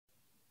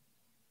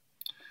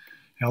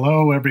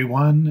Hello,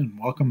 everyone, and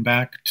welcome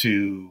back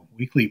to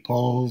Weekly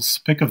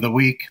Polls Pick of the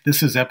Week.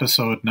 This is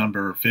episode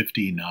number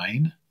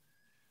 59.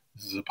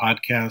 This is a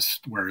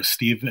podcast where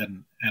Steve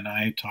and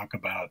I talk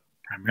about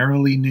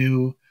primarily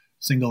new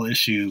single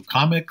issue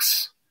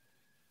comics.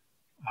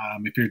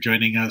 If you're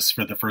joining us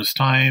for the first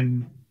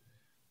time,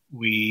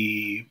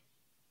 we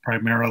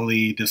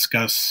primarily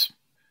discuss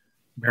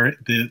a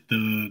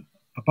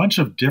bunch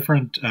of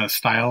different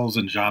styles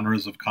and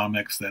genres of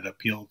comics that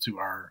appeal to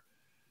our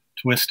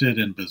twisted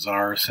and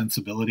bizarre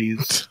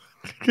sensibilities.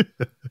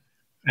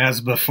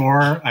 As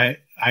before, I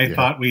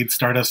thought we'd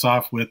start us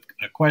off with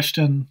a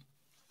question.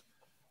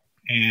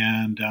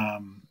 And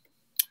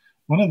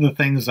one of the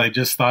things I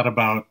just thought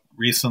about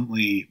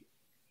recently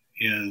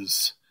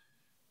is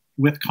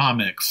with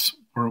comics,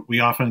 where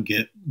we often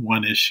get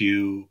one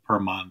issue per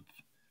month.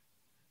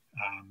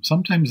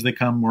 Sometimes they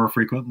come more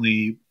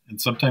frequently,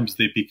 and sometimes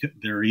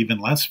they're even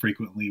less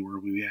frequently, where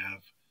we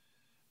have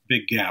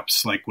big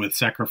gaps. Like with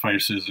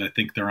Sacrificers, I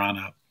think they're on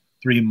a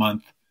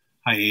 3-month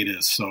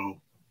hiatus.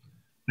 So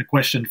my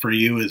question for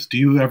you is, do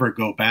you ever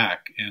go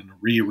back and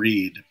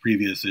reread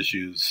previous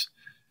issues?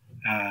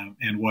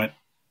 And what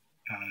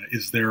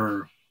is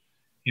there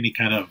any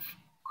kind of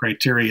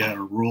criteria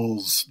or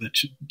rules that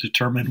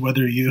determine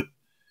whether you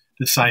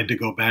decide to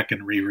go back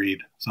and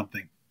reread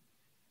something?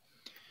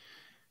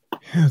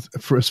 Yeah,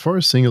 for as far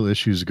as single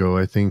issues go,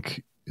 I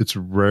think it's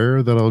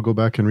rare that I'll go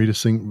back and read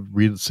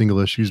single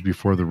issues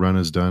before the run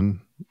is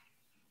done.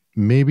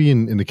 Maybe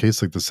in the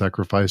case like the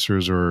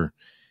Sacrificers, or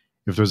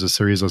if there's a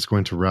series that's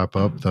going to wrap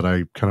up that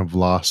I kind of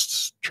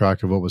lost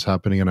track of what was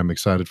happening and I'm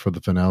excited for the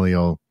finale,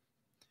 I'll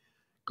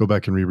go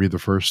back and reread the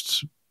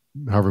first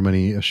however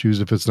many issues,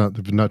 if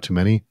not too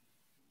many.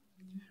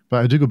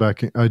 But I do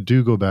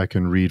go back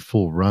and read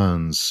full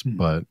runs,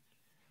 but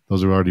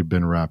those have already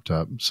been wrapped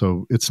up.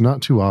 So it's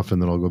not too often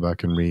that I'll go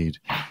back and read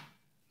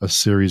a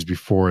series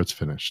before it's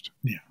finished.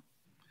 Yeah,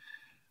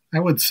 I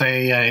would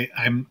say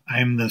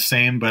I'm the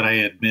same, but I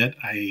admit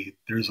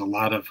there's a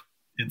lot of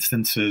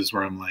instances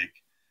where I'm like,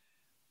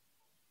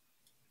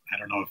 I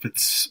don't know if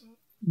it's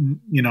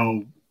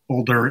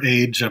older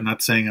age. I'm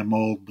not saying I'm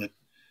old, but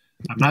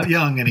I'm not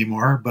young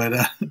anymore.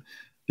 But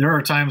there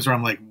are times where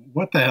I'm like,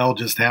 what the hell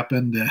just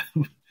happened?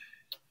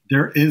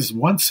 There is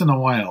once in a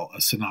while a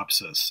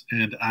synopsis,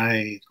 and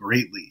I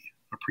greatly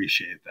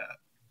appreciate that.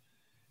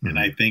 And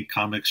I think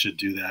comics should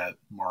do that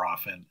more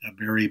often. A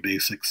very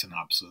basic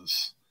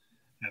synopsis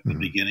at the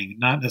beginning,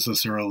 not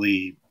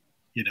necessarily,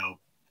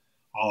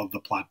 all of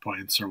the plot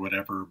points or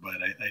whatever, but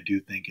I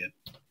do think it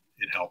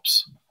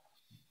helps.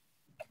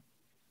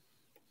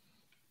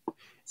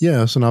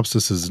 Yeah, a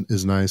synopsis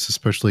is nice,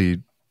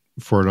 especially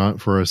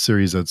for a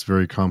series that's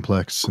very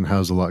complex and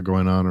has a lot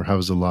going on or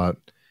has a lot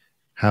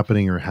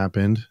happening or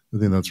happened. I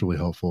think that's really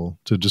helpful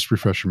to just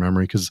refresh your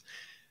memory, because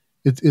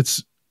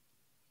it's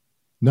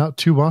not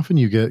too often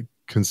you get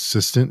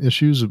consistent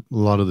issues. A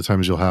lot of the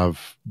times you'll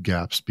have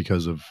gaps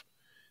because of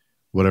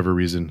whatever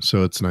reason.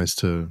 So it's nice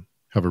to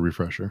have a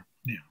refresher.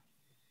 Yeah.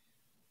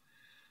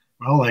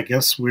 Well, I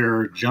guess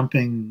we're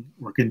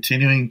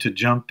continuing to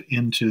jump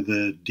into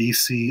the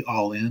DC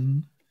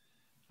All-In.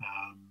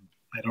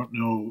 I don't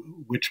know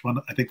which one.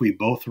 I think we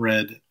both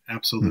read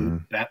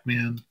Absolute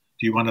Batman.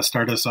 Do you want to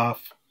start us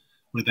off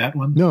with that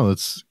one? No,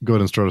 let's go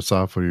ahead and start us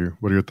off. What are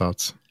your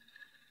thoughts?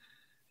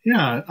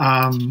 Yeah,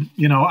 I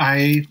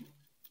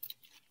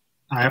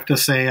have to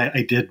say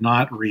I did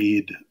not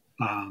read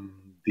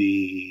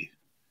the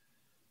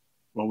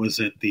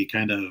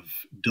kind of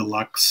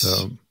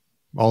deluxe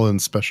all-in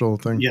special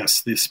thing?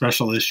 Yes, the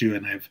special issue,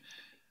 and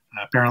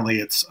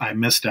I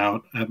missed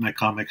out at my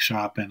comic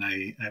shop, and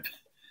I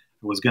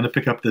was going to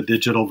pick up the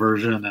digital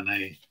version, and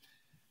I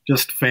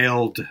just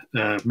failed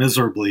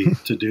miserably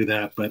to do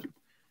that. But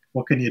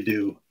what can you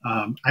do?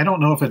 I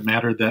don't know if it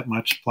mattered that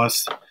much.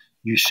 Plus,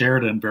 you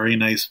shared a very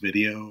nice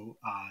video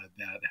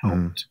that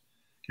helped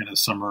kind of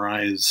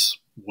summarize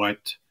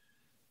what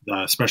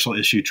the special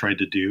issue tried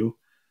to do.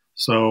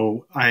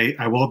 So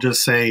I will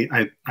just say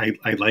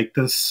I like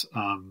this.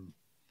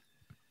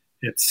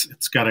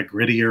 It's got a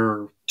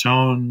grittier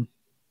tone.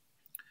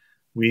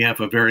 We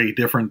have a very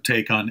different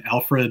take on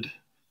Alfred,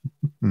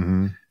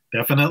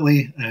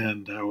 definitely.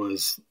 And I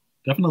was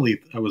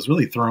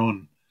really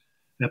thrown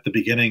at the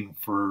beginning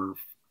for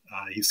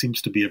he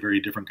seems to be a very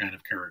different kind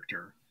of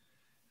character.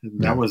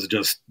 And that was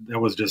just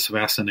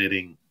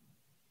fascinating.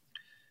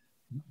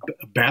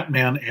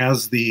 Batman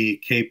as the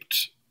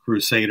caped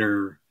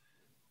crusader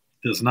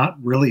does not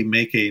really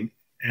make an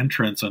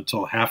entrance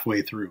until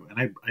halfway through,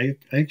 and I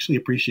actually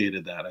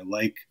appreciated that. I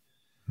like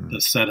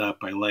the setup.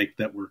 I like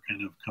that we're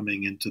kind of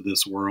coming into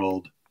this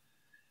world.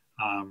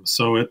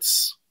 So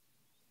it's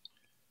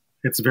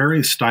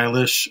very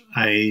stylish.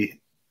 I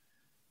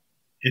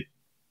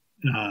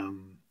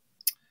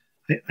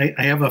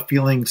have a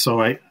feeling. So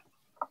I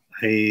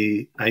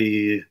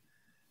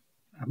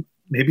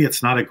maybe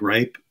it's not a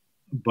gripe,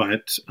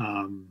 but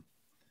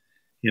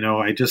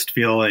I just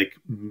feel like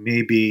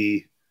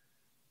maybe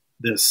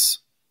this.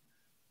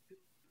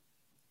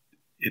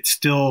 It's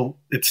still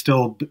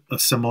a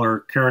similar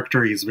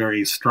character. He's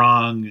very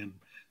strong and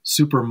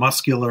super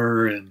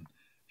muscular and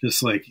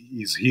just like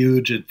he's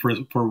huge, and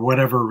for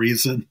whatever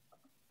reason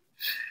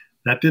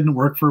that didn't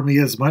work for me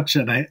as much.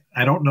 And I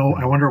don't know.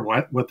 I wonder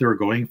what they were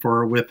going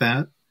for with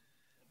that.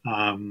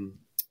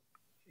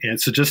 And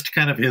so just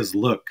kind of his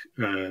look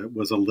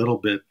was a little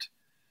bit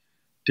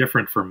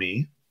different for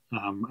me.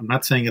 I'm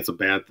not saying it's a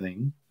bad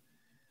thing,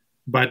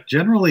 but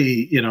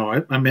generally, you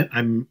know,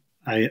 I'm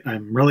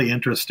really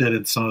interested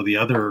in some of the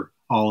other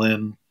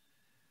All-In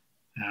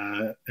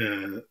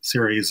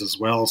series as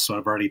well. So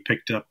I've already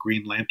picked up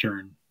Green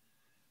Lantern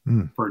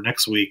for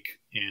next week,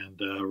 and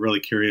really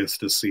curious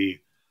to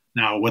see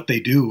now what they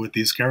do with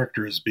these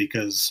characters,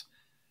 because,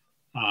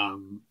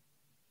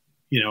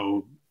 you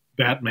know,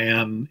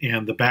 Batman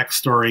and the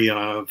backstory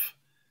of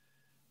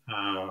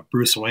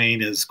Bruce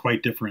Wayne is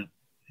quite different.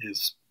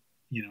 Is,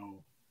 you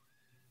know,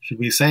 should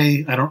we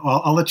say?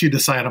 I'll let you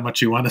decide how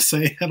much you want to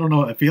say. I don't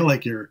know. I feel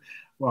like I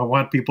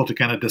want people to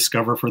kind of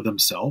discover for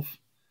themselves.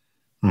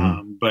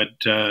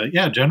 But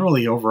yeah,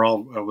 generally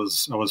overall, I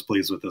was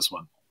pleased with this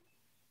one.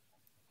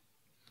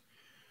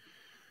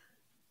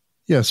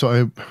 Yeah,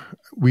 so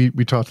we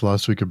talked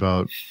last week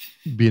about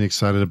being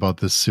excited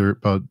about this series,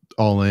 about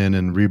All-In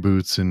and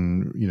reboots,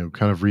 and, you know,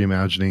 kind of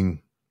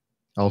reimagining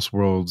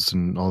Elseworlds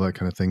and all that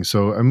kind of thing.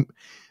 So I'm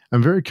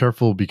very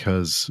careful,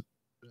 because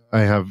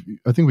I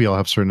think we all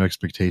have certain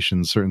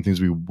expectations, certain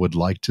things we would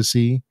like to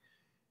see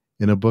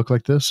in a book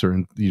like this,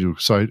 or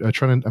so I'm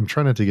trying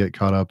not to get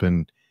caught up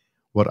in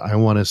what I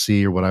want to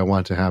see or what I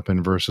want to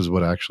happen versus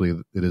what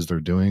actually it is they're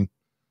doing.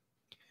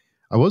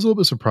 I was a little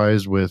bit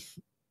surprised with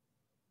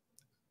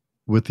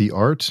the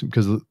art,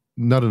 because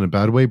not in a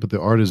bad way, but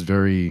the art is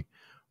very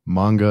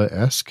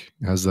manga-esque,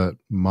 has that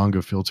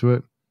manga feel to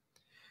it.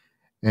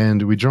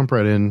 And we jump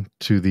right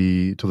into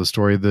the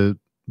story. The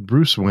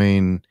Bruce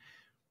Wayne,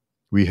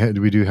 we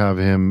do have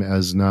him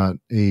as not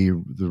the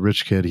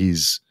rich kid.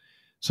 He's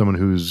someone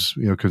who's,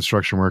 you know,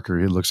 construction worker.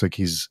 It looks like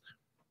he's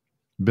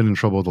been in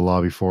trouble with the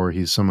law before.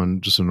 He's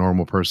someone, just a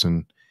normal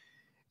person.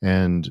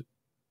 And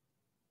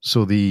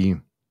so the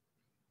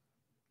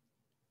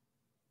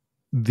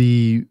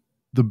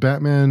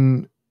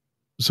Batman,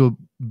 so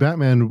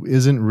Batman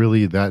isn't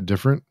really that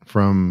different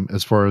from,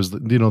 as far as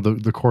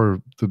the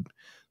core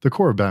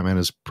of Batman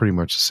is pretty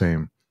much the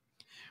same.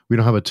 We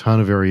don't have a ton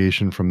of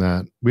variation from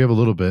that. We have a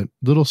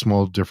little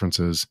small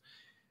differences.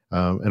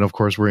 And of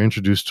course, we're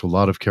introduced to a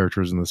lot of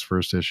characters in this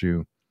first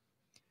issue.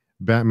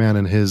 Batman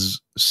and his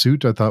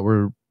suit, I thought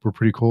were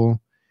pretty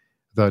cool.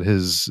 That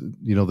his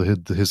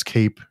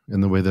cape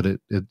and the way that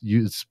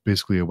it's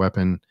basically a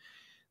weapon.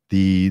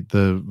 The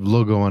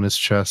logo on his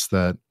chest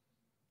that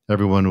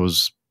everyone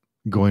was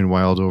going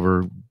wild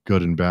over,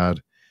 good and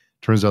bad.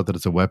 Turns out that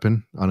it's a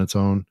weapon on its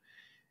own.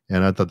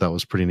 And I thought that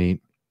was pretty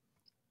neat.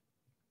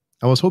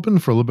 I was hoping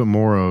for a little bit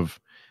more of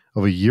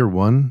a year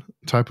one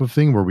type of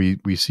thing, where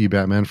we see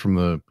Batman from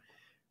the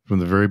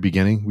very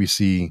beginning. We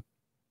see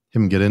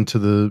him get into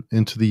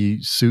the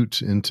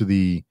suit, into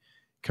the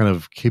kind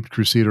of Caped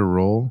Crusader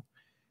role,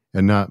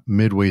 and not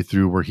midway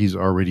through where he's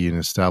already an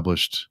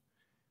established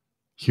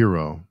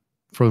hero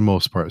for the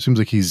most part. It seems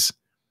like he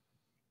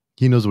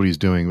knows what he's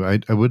doing.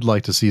 I would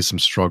like to see some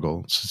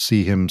struggle, to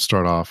see him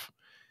start off,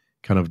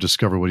 kind of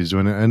discover what he's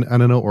doing. And I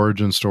know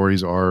origin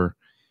stories are,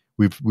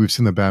 we've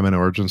seen the Batman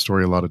origin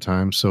story a lot of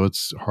times, so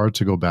it's hard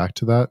to go back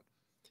to that.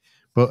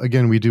 But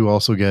again, we do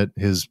also get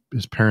his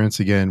parents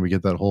again. We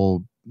get that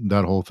whole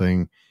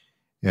thing.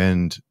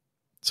 And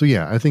so,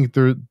 yeah, I think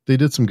they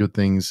did some good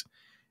things.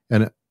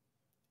 And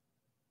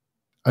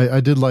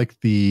I did like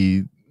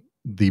the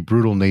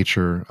brutal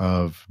nature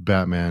of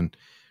Batman,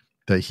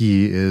 that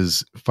he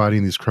is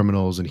fighting these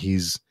criminals and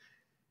he's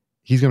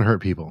going to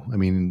hurt people. I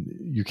mean,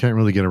 you can't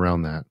really get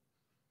around that.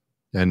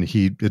 And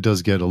it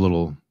does get a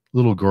little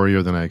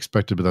gorier than I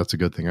expected, but that's a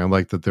good thing. I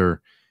like that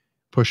they're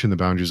pushing the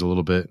boundaries a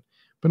little bit,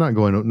 but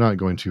not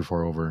going too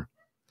far over.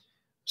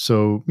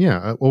 So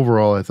yeah,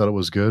 overall, I thought it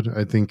was good.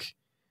 I think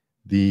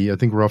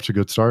we're off to a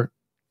good start,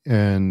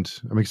 and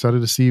I'm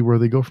excited to see where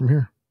they go from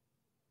here.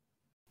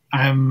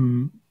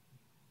 I'm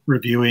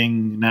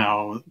reviewing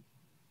now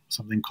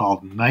something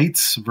called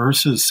Knights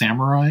versus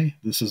Samurai.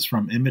 This is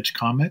from Image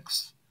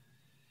Comics,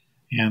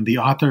 and the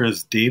author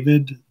is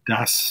David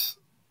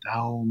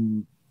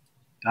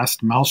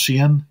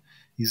Dastmalchian.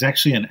 He's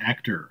actually an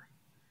actor,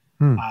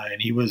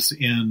 and he was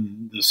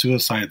in the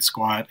Suicide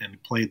Squad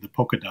and played the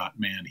Polka Dot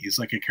Man. He's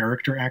like a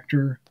character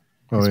actor.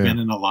 He's been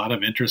in a lot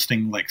of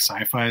interesting like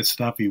sci-fi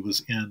stuff. He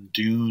was in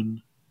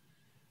Dune.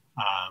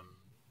 I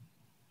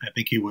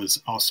think he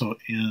was also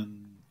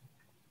in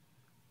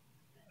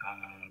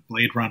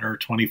Blade Runner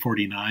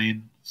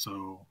 2049.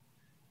 So,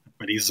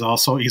 but he's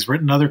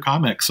written other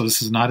comics. So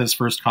this is not his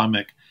first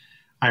comic.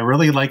 I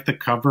really like the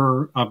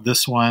cover of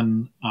this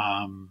one.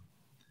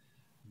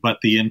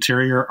 But the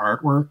interior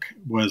artwork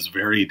was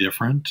very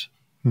different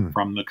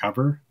from the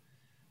cover.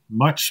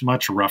 Much,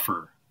 much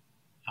rougher.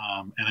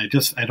 And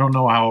I don't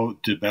know how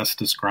to best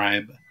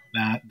describe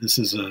that. This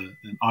is an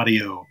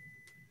audio,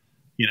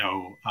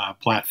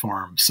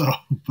 platform. So,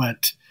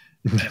 but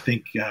I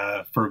think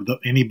for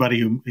anybody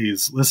who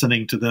is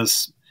listening to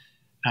this,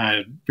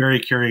 Very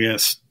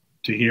curious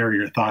to hear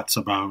your thoughts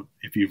about,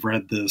 if you've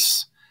read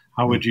this,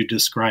 how would you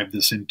describe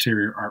this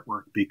interior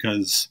artwork?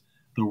 Because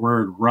the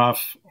word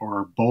rough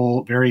or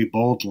bold, very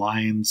bold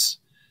lines,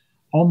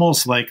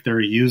 almost like they're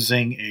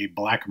using a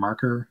black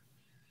marker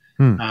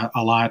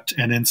a lot.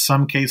 And in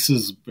some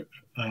cases,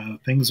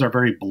 things are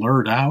very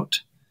blurred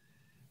out.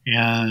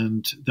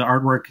 And the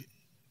artwork,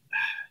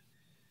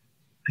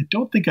 I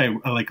don't think I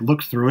like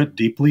looked through it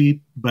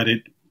deeply, but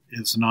it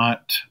is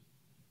not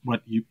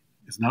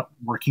is not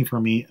working for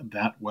me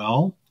that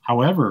well.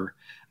 However,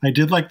 I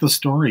did like the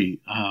story.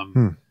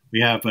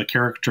 We have a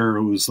character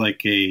who's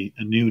like a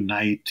new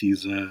knight.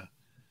 He's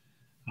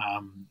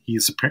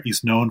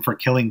known for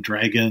killing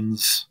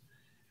dragons,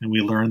 and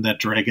we learn that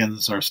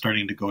dragons are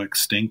starting to go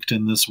extinct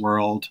in this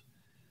world.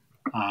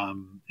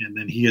 And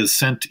then he is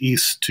sent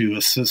east to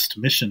assist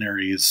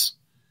missionaries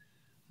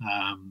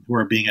who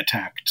are being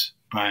attacked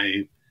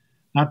by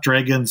not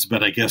dragons,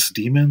 but I guess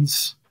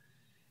demons.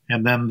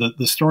 And then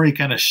the story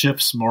kind of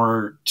shifts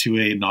more to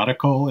a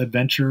nautical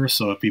adventure.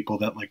 So people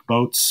that like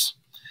boats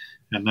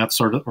and that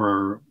sort of,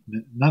 or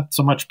not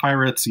so much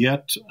pirates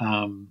yet.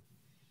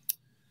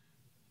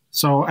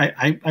 So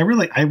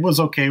I was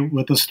okay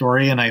with the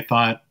story, and I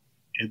thought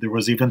there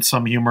was even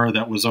some humor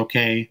that was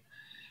okay.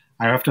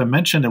 I have to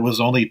mention it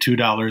was only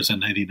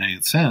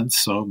 $2.99,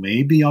 so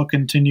maybe I'll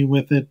continue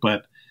with it,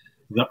 but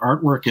the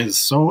artwork is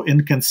so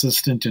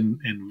inconsistent and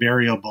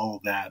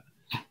variable that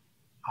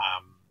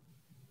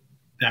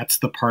that's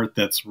the part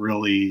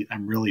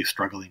I'm really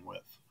struggling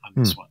with on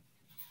this one.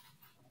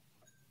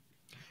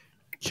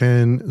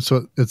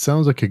 So it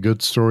sounds like a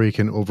good story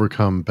can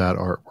overcome bad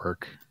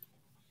artwork.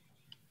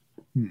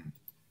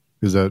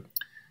 Is that?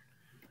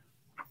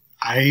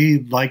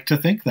 I like to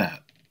think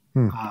that.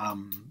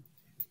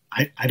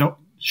 I don't.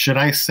 Should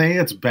I say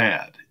it's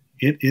bad?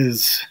 It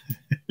is.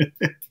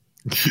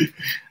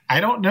 I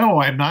don't know.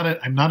 I'm not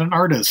an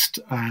artist.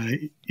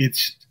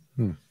 It's.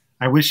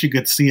 I wish you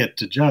could see it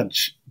to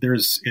judge.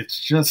 It's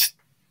just.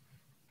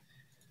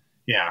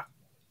 Yeah.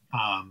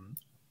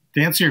 To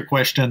answer your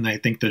question, I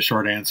think the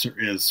short answer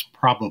is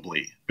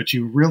probably. But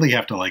you really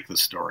have to like the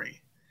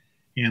story,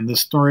 and the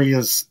story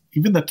is.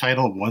 Even the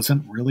title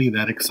wasn't really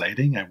that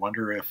exciting. I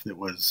wonder if it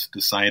was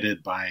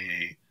decided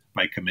by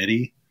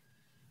committee.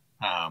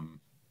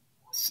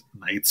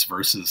 Knights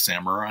versus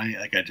samurai.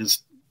 Like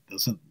it's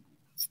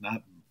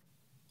not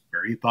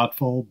very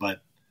thoughtful,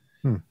 but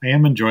I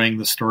am enjoying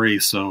the story.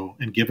 So,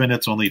 and given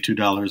it's only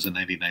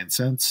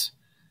 $2.99,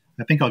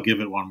 I think I'll give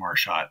it one more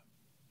shot.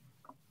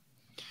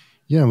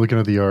 Yeah, I'm looking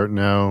at the art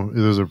now.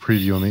 There's a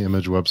preview on the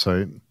Image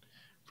website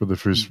for the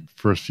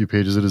first few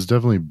pages. It is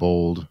definitely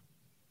bold.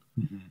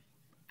 Mm-hmm.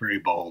 Very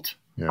bold.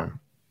 Yeah.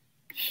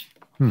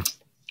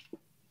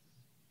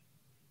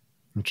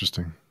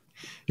 Interesting.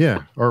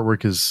 Yeah,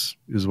 artwork is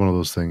one of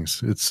those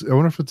things. I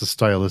wonder if it's a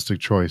stylistic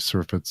choice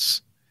or if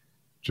it's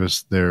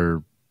just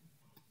their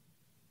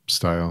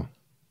style.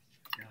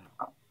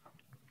 Yeah.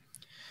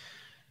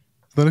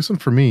 The next one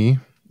for me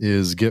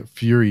is Get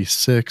Fury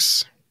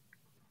 6.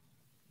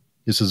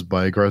 This is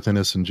by Garth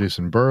Ennis and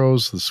Jason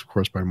Burrows. This is, of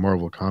course, by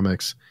Marvel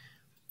Comics.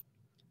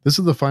 This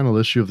is the final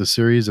issue of the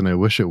series, and I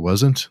wish it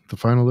wasn't the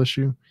final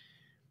issue.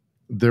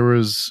 There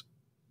was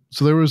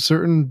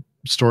certain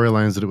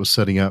storylines that it was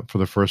setting up for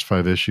the first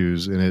 5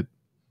 issues, and it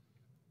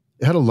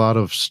had a lot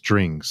of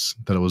strings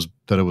that it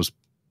was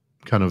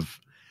kind of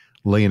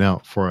laying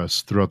out for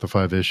us throughout the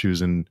 5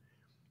 issues, and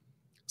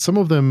some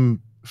of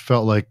them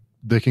felt like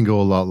they can go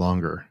a lot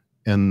longer,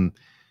 and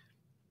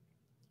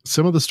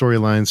some of the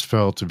storylines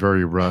felt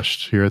very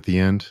rushed here at the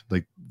end.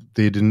 Like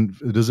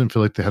it doesn't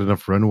feel like they had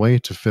enough runway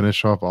to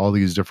finish off all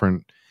these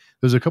different.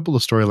 There's a couple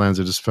of storylines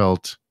that just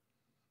felt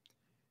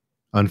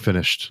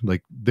unfinished.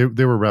 Like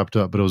they were wrapped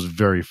up, but it was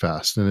very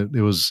fast, and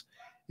it was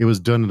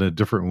done in a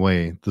different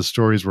way. The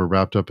stories were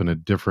wrapped up in a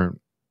different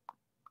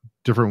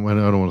way. I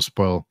don't want to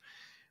spoil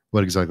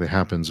what exactly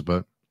happens,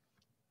 but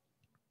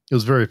it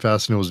was very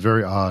fast, and it was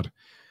very odd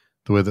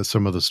the way that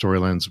some of the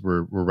storylines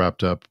were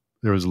wrapped up.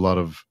 There was a lot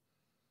of,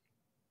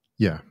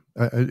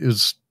 it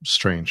was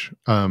strange.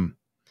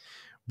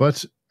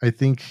 But I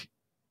think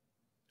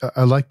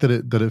I like that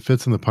it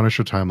fits in the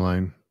Punisher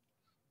timeline.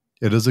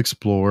 It does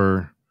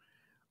explore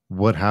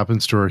what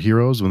happens to our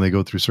heroes when they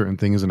go through certain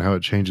things and how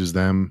it changes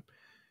them.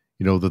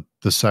 You know,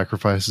 the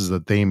sacrifices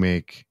that they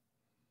make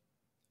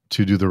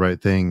to do the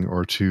right thing,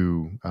 or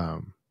to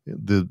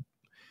the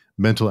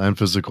mental and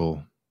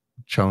physical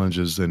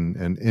challenges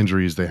and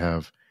injuries they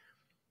have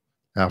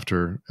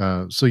after.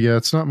 So yeah,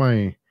 it's not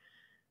my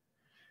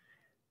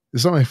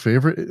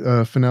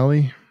favorite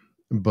finale,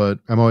 but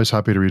I'm always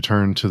happy to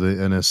return to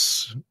the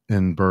Ennis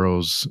and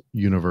Burroughs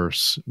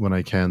universe when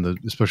I can,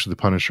 especially the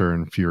Punisher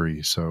and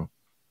Fury. So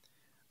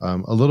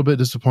a little bit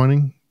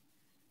disappointing,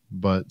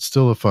 but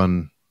still a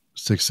fun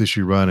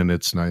 6-issue run, and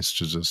it's nice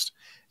to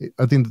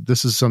I think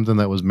this is something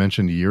that was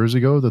mentioned years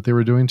ago that they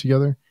were doing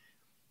together.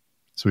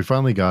 So we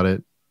finally got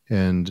it,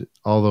 and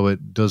although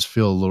it does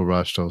feel a little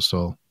rushed, I was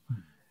still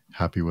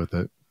happy with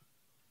it.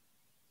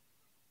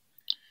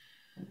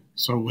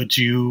 So would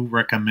you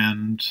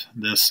recommend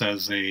this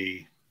as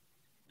a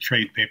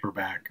trade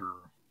paperback or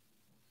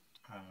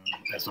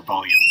as a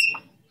volume?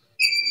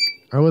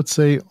 I would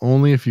say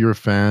only if you're a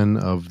fan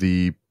of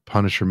the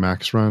Punisher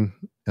Max run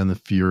and the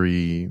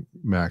Fury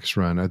Max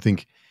run. I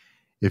think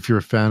if you're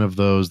a fan of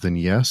those, then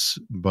yes.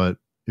 But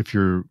if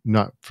you're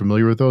not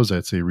familiar with those,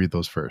 I'd say read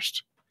those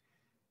first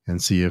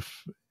and see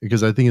if,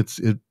 because I think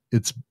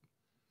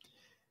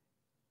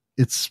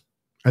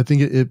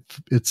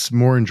it's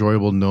more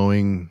enjoyable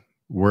knowing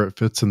where it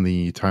fits in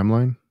the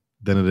timeline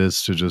than it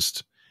is to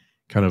just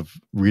kind of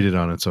read it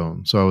on its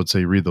own. So I would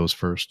say read those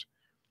first.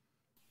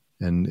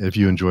 And if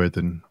you enjoy it,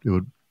 then it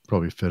would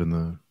probably fit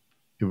in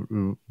it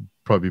would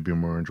probably be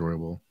more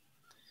enjoyable.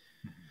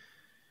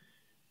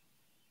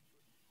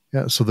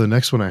 Yeah. So the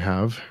next one I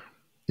have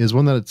is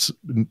one that it's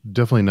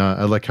definitely not.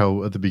 I like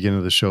how at the beginning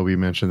of the show we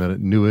mentioned that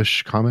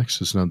newish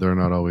comics is not. They're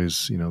not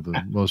always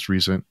the most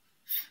recent.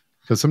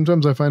 Because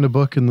sometimes I find a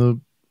book in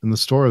the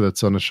store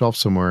that's on a shelf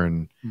somewhere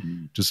and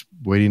just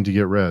waiting to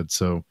get read.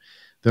 So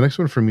the next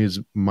one for me is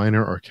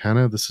Minor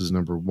Arcana. This is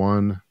number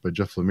 1 by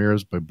Jeff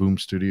Lemire by Boom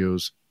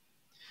Studios.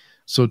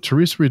 So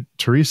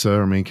Teresa,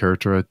 our main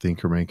character,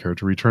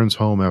 returns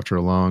home after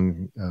a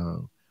long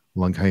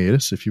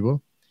hiatus, if you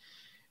will,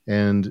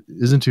 and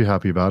isn't too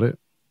happy about it.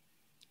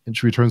 And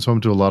she returns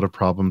home to a lot of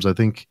problems. I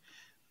think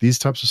these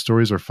types of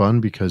stories are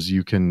fun because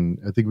I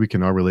think we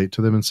can all relate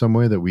to them in some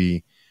way, that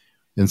we,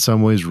 in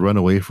some ways, run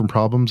away from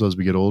problems as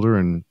we get older,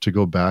 and to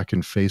go back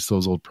and face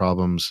those old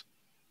problems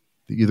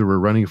that either we're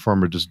running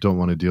from or just don't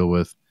want to deal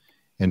with,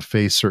 and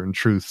face certain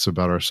truths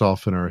about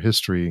ourselves and our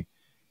history,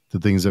 the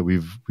things that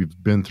we've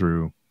been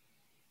through.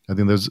 I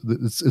think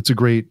it's a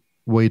great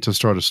way to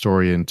start a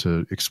story and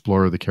to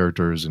explore the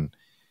characters and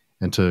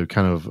to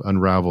kind of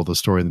unravel the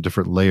story and the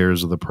different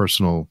layers of the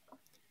personal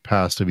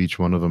past of each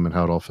one of them and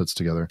how it all fits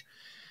together.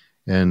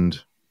 And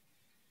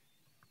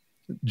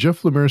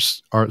Jeff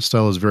Lemire's art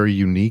style is very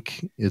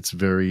unique. It's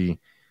very,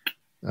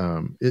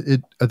 I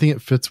think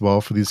it fits well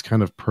for these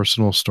kind of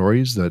personal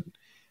stories that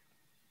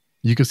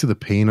you can see the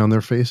pain on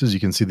their faces. You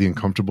can see the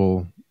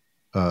uncomfortable,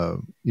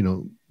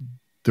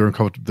 they're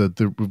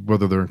uncomfortable,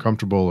 whether they're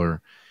uncomfortable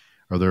or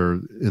they're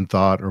in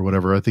thought or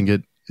whatever. I think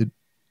it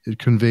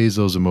conveys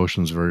those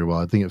emotions very well.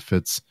 I think it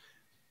fits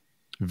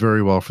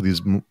very well for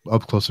these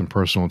up close and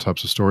personal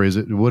types of stories.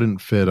 It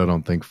wouldn't fit, I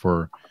don't think,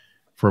 for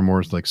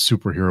more like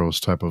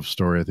superheroes type of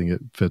story. I think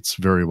it fits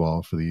very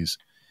well for these,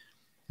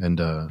 and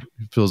it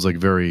feels like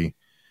very,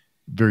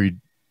 very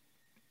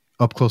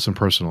up close and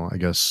personal, I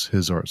guess,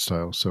 his art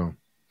style. So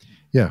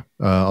yeah,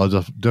 I'll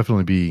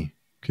definitely be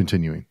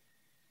continuing.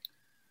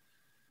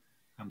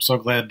 I'm so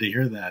glad to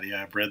hear that.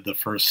 Yeah, I've read the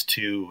first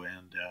 2,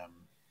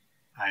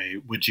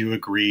 and would you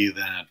agree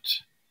that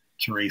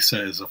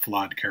Teresa is a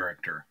flawed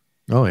character?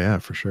 Oh yeah,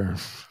 for sure.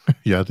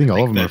 Yeah, I think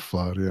all of them are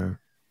flawed. Yeah,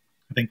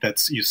 I think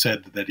you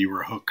said that you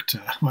were hooked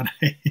when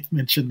I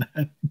mentioned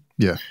that.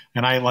 Yeah,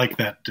 and I like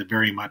that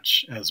very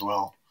much as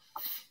well.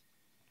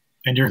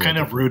 And you're kind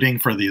of rooting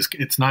for these.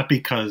 It's not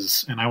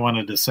because, and I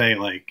wanted to say,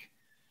 like,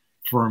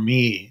 for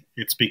me,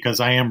 it's because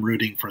I am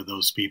rooting for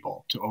those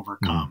people to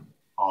overcome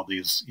all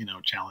these,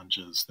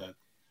 challenges that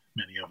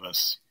many of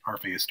us are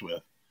faced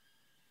with.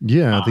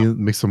 Yeah, I think it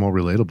makes them all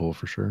relatable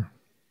for sure.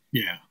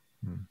 Yeah.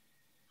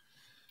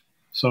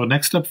 So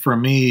next up for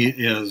me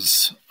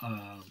is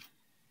a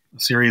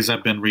series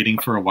I've been reading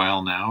for a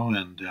while now,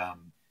 and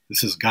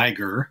this is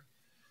Geiger,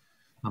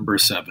 number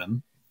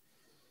 7.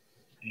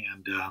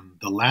 And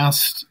the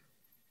last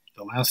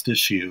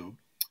issue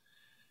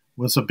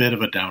was a bit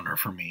of a downer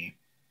for me.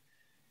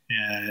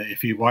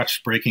 If you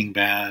watched Breaking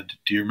Bad,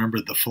 do you remember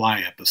the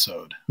fly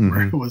episode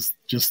where it was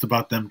just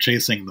about them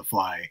chasing the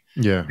fly?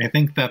 Yeah. I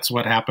think that's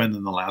what happened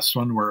in the last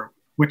one,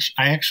 which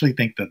I actually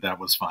think that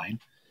was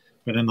fine.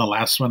 But in the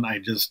last one, I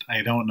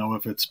don't know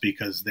if it's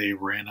because they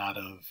ran out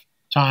of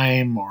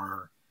time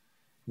or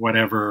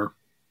whatever.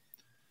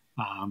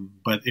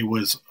 But it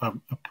was a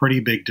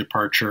pretty big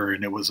departure,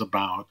 and it was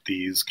about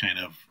these kind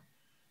of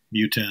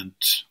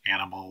mutant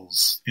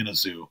animals in a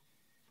zoo.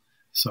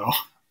 So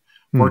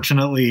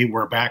fortunately,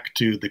 we're back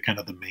to the kind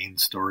of the main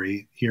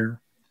story here.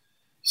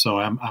 So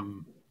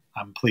I'm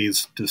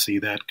pleased to see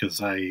that,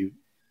 because I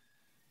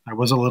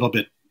was a little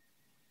bit.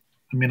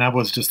 I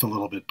was just a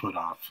little bit put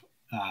off.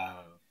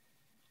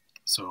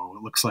 So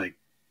it looks like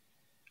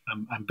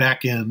I'm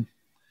back in.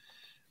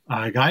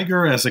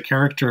 Geiger as a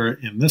character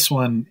in this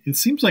one, it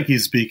seems like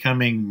he's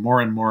becoming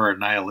more and more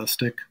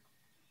nihilistic.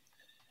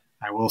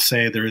 I will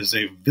say there is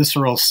a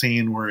visceral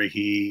scene where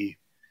he's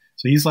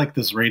like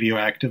this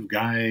radioactive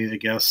guy, I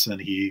guess,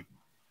 and he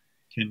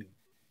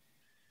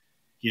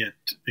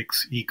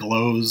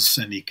glows,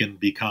 and he can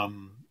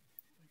become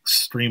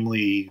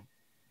extremely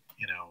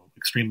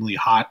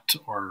hot,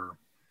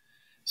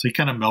 so he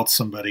kind of melts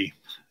somebody.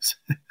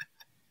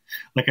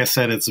 Like I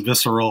said, it's a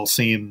visceral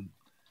scene,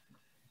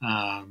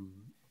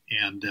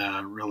 and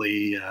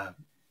really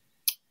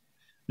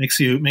makes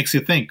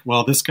you think.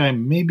 Well, this guy,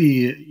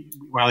 maybe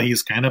while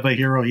he's kind of a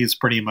hero, he's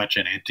pretty much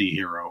an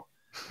anti-hero.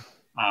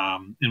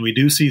 And we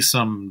do see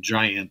some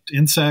giant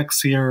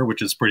insects here,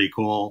 which is pretty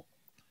cool.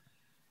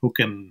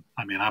 I'm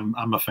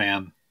a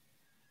fan.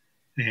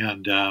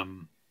 And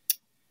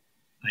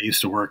I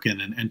used to work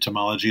in an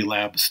entomology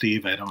lab,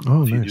 Steve. I don't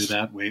know if you knew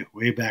that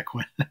way back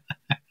when.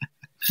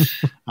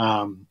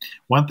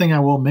 One thing I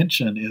will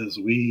mention is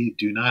we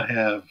do not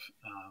have,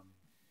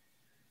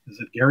 is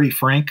it Gary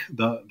Frank,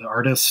 the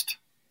artist?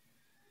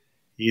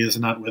 He is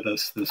not with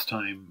us this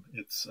time.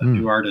 It's a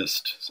new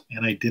artist,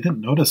 and I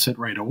didn't notice it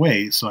right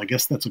away, so I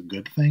guess that's a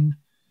good thing.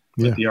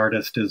 But the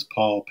artist is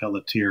Paul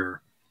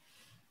Pelletier,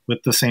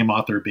 with the same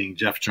author being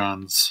Jeff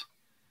Johns.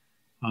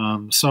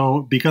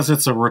 So because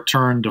it's a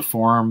return to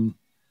form,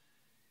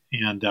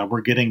 and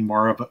we're getting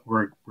more of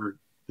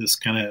this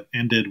kind of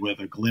ended with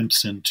a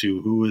glimpse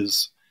into who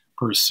is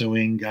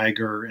pursuing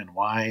Geiger and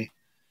why.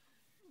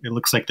 It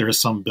looks like there's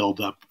some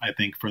buildup, I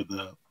think, for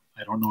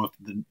I don't know if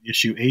the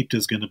issue 8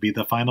 is going to be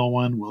the final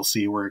one. We'll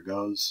see where it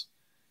goes.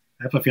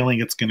 I have a feeling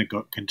it's going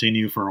to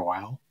continue for a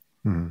while.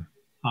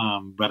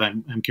 But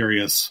I'm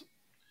curious.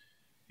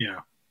 Yeah,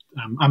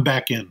 I'm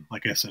back in,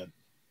 like I said.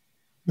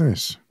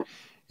 Nice.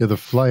 Yeah, the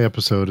Fly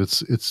episode,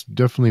 it's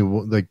definitely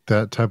like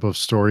that type of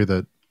story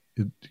that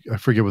I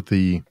forget what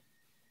the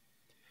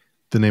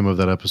name of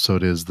that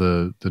episode is.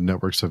 The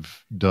networks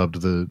have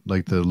dubbed the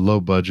low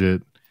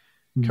budget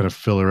kind of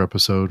filler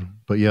episode.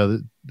 But yeah,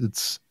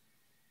 it's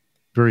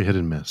very hit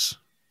and miss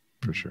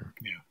for sure.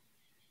 Yeah.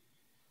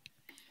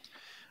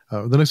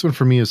 The next one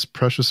for me is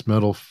Precious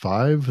Metal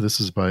 5. This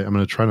is by, I'm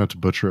going to try not to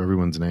butcher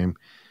everyone's name,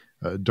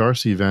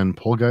 Darcy Van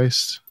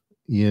Polgeist,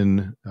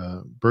 Ian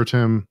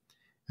Burtham,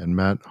 and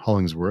Matt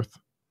Hollingsworth.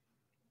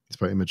 It's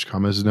by Image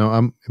Comics. Now,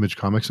 I'm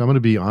going to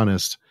be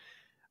honest.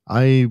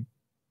 I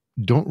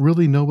don't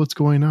really know what's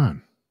going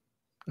on.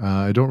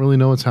 I don't really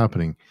know what's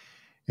happening.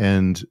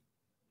 And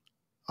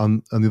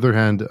on the other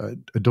hand,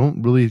 I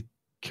don't really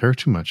care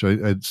too much.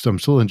 I'm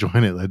still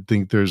enjoying it. I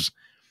think there's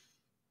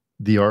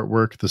the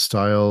artwork, the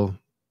style,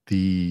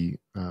 the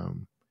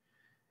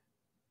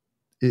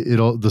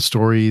the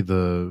story,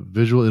 the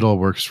visual, it all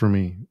works for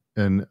me.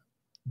 And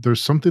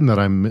there's something that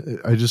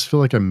I just feel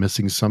like I'm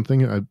missing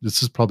something.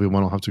 This is probably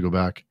one I'll have to go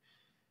back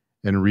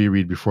and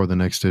reread before the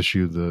next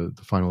issue, the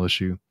final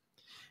issue.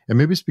 And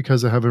maybe it's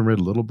because I haven't read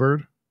Little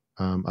Bird.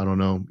 I don't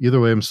know. Either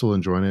way, I'm still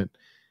enjoying it.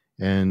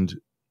 And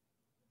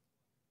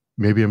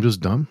maybe I'm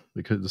just dumb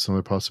because there's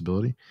another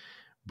possibility.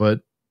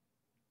 But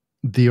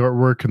the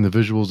artwork and the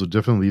visuals will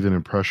definitely leave an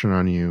impression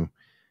on you.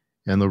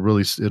 And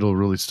it'll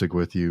really stick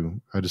with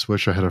you. I just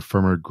wish I had a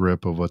firmer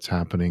grip of what's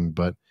happening.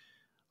 But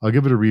I'll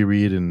give it a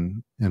reread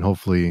and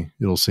hopefully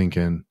it'll sink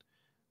in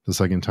the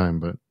second time.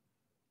 But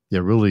yeah,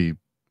 really,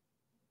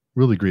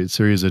 really great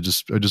series. I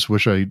just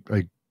wish I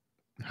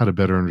had a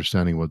better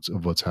understanding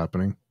of what's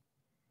happening.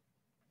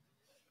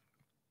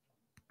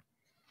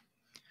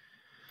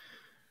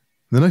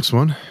 The next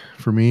one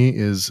for me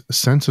is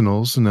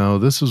Sentinels. Now,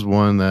 this is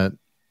one that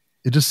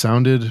it just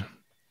sounded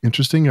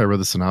interesting. I read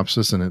the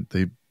synopsis and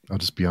I'll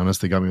just be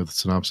honest, they got me with the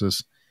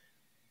synopsis.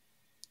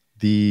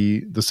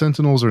 The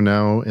Sentinels are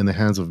now in the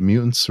hands of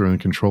mutants or in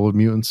control of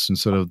mutants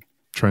instead of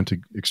trying to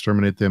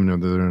exterminate them. They're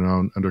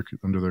now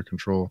under their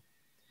control.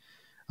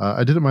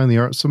 I didn't mind the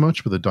art so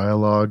much, but the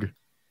dialogue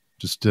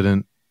just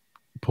didn't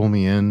pull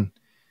me in.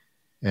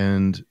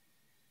 And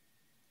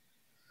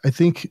I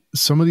think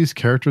some of these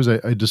characters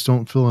I just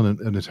don't feel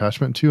an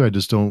attachment to.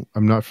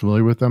 I'm not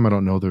familiar with them. I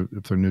don't know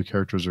if they're new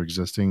characters or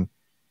existing.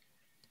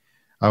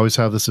 I always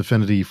have this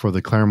affinity for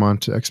the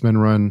Claremont X-Men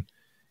run,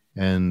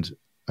 and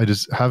I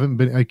just haven't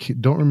been, I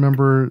don't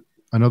remember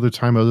another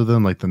time other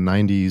than like the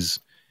 90s,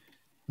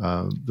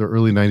 the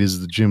early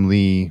 90s, the Jim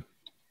Lee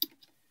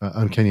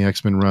Uncanny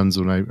X-Men runs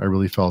when I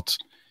really felt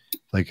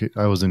like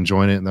I was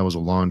enjoying it, and that was a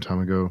long time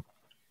ago.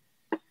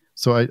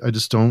 So I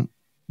just don't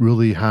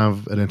really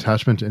have an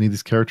attachment to any of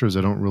these characters.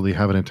 I don't really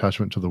have an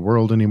attachment to the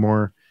world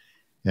anymore.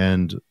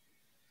 And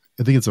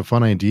I think it's a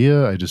fun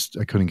idea. I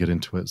couldn't get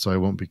into it, so I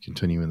won't be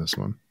continuing this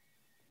one.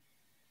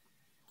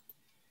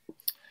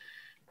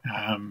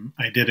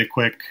 I did a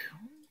quick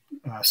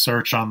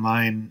search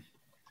online.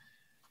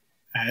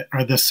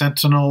 Are the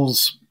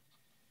Sentinels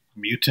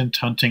mutant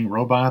hunting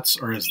robots,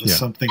 or is this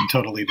something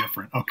totally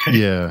different? Okay.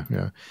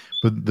 Yeah.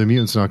 But the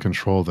mutants not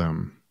control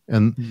them.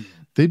 And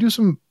they do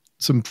some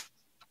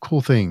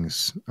cool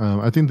things.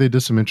 I think they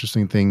did some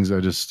interesting things.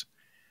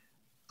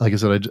 Like I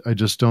said, I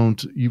just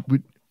don't.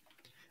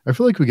 I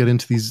feel like we get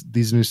into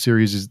these new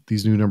series,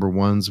 these new number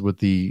ones with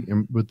the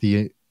kind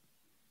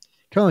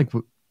of like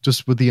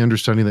just with the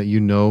understanding that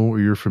or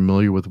you're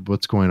familiar with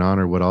what's going on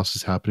or what else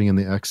is happening in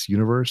the X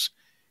universe,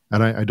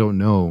 and I don't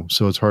know,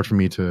 so it's hard for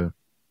me to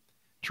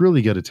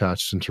really get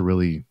attached and to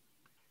really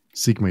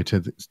sink my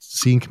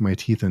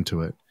teeth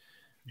into it.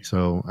 Yeah.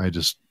 So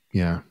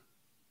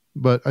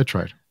but I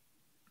tried.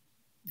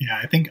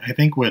 Yeah, I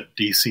think with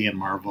DC and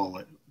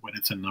Marvel, when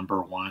it's a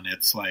number one,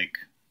 it's like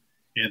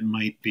it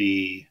might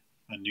be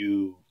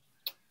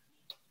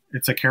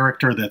it's a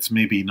character that's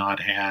maybe not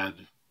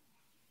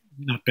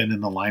been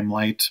in the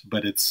limelight,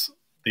 but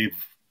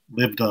they've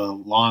lived a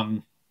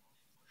long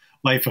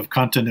life of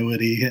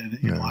continuity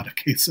in a lot of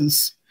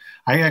cases.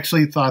 I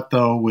actually thought,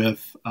 though,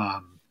 with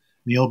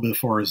Neil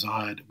before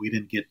Zod, we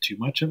didn't get too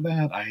much of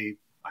that. I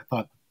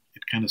thought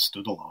it kind of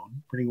stood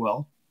alone pretty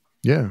well.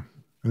 Yeah,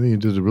 I think he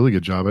did a really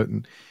good job at it.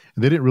 And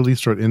they didn't really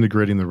start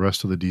integrating the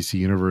rest of the DC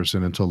universe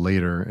in until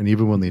later. And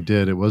even when they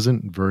did, it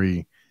wasn't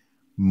very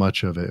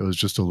much of it. It was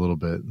just a little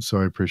bit.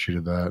 So I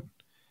appreciated that.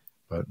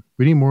 But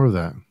we need more of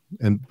that.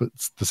 But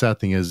the sad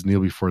thing is Kneel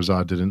Before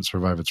Zod didn't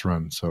survive its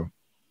run. So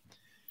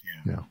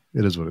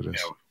it is what it is.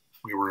 Yeah,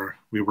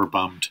 we were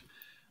bummed.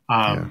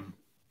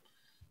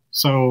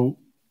 So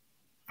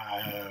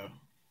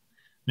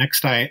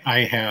next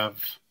I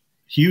have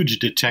Huge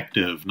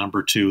Detective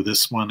 #2.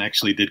 This one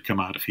actually did come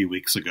out a few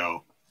weeks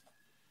ago.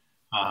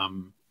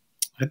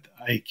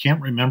 I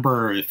can't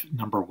remember if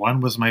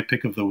 #1 was my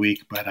pick of the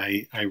week, but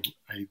I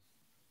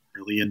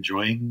really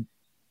enjoying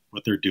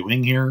what they're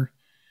doing here.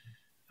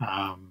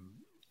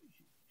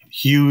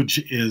 Huge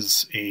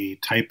is a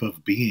type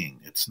of being.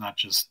 It's not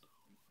just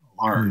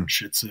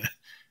large. It's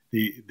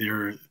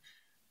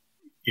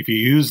if you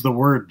use the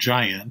word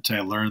giant,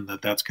 I learned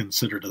that that's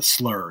considered a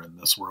slur in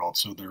this world.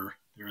 So there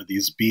are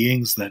these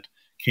beings that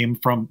came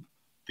from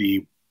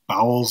the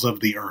bowels of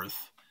the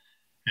earth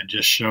and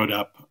just showed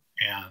up,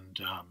 and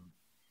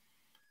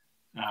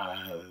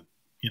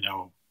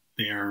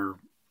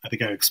I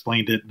think I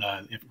explained it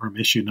from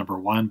issue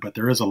 #1, but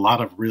there is a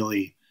lot of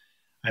really,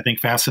 I think,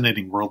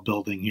 fascinating world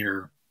building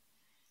here.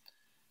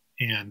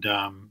 And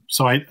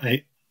so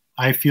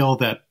I feel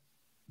that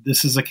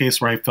this is a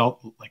case where I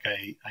felt like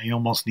I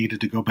almost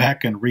needed to go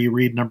back and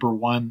reread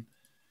 #1.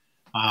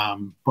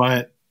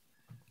 But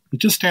it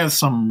just has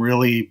some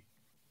really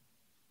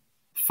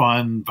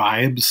fun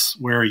vibes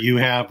where you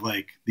have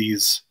like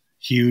these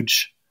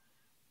huge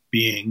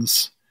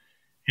beings,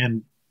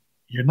 and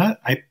you're not,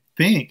 I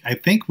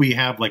think we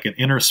have like an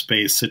inner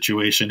space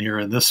situation here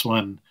in this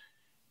one.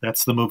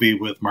 That's the movie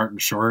with Martin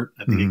Short.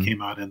 I think it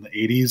came out in the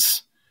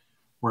 80s,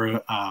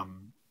 where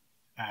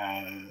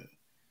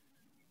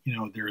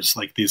there's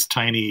like these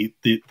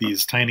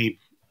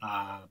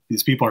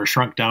people are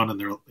shrunk down and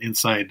they're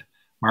inside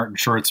Martin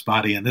Short's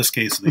body. In this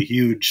case, the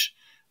huge,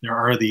 there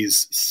are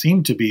these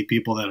seem to be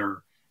people that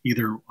are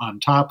either on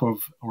top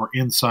of or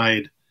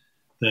inside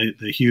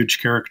the huge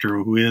character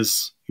who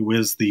is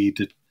the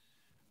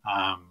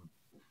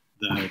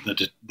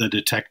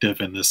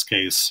detective in this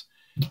case.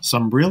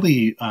 Some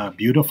really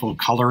beautiful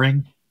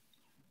coloring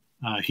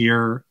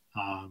here,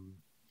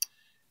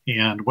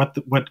 and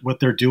what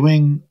they're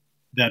doing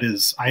that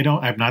is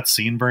I've not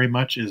seen very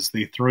much is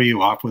they throw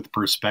you off with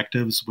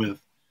perspectives.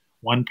 With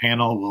one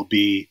panel will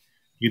be,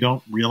 you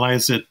don't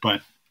realize it,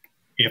 but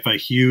if a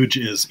huge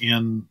is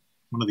in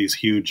one of these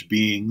huge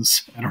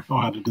beings, I don't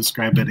know how to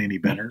describe it any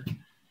better.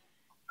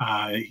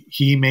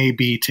 He may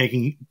be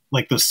taking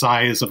like the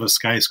size of a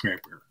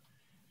skyscraper,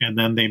 and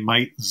then they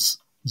might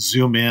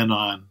zoom in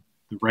on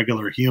the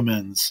regular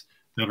humans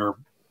that are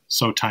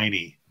so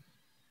tiny.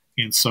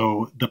 And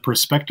so the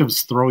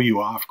perspectives throw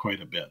you off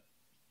quite a bit.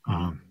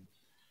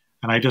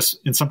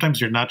 And sometimes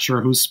you're not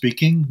sure who's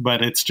speaking,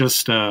 but it's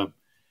just,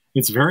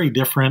 it's very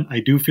different. I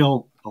do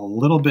feel a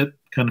little bit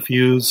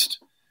confused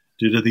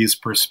due to these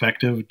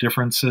perspective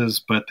differences,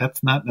 but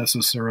that's not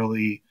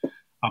necessarily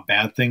a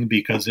bad thing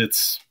because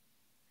it's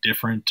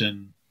different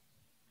and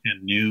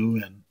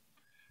new. And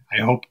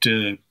I hope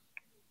to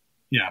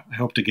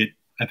get,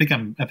 I think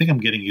I'm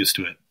getting used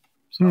to it.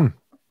 So.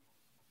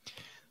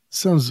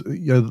 Sounds,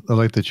 I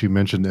like that you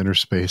mentioned Inner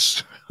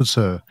Space. It's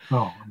I'm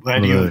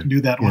glad you knew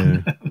that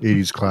one.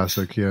 80s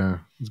classic. Yeah,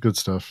 it's good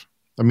stuff.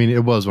 I mean,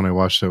 it was when I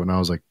watched it when I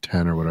was like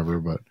 10 or whatever,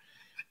 but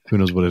who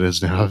knows what it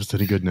is now. If it's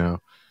any good now.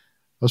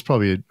 I was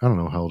probably, I don't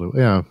know how old it was.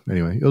 Yeah,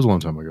 anyway, it was a long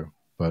time ago,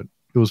 but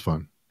it was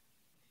fun.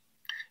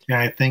 Yeah,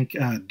 I think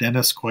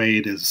Dennis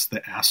Quaid is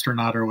the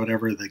astronaut or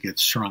whatever that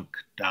gets shrunk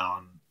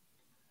down,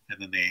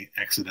 and then they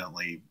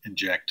accidentally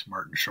inject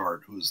Martin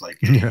Short, who's like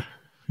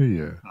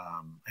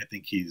I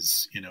think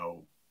he's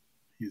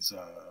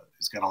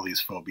got all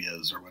these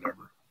phobias or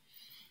whatever.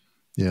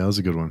 Yeah, that was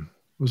a good one.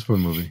 It was a fun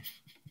movie,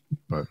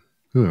 but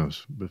who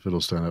knows if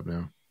it'll stand up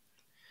now.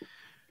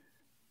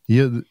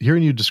 Yeah,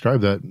 hearing you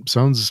describe that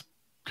sounds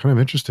kind of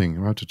interesting.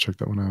 I'm about to check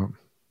that one out.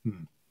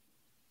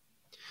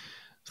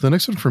 So the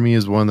next one for me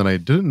is one that I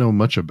didn't know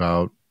much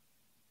about.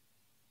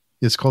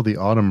 It's called The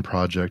Autumn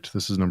Project.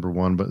 This is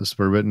 #1, but this is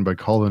written by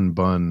Colin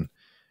Bunn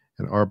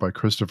and art by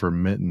Christopher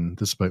Mitten.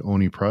 This is by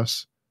Oni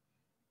Press.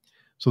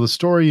 So the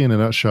story in a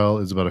nutshell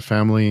is about a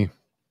family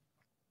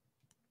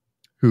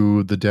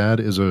who the dad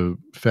is a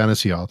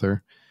fantasy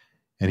author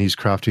and he's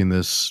crafting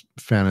this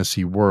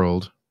fantasy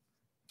world.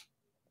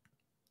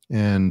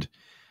 And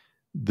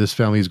this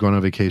family is going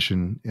on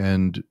vacation,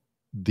 and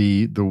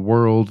the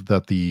world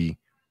that the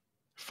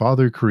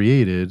father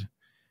created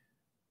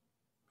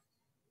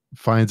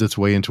finds its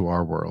way into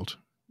our world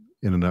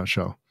in a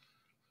nutshell.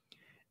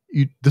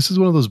 This is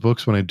one of those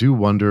books when I do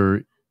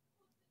wonder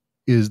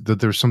is that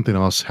there's something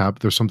else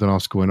there's something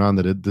else going on,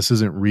 that this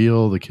isn't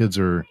real. The kids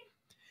are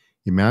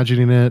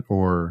imagining it,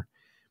 or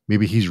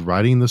maybe he's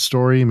writing the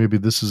story. Maybe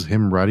this is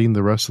him writing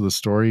the rest of the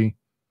story.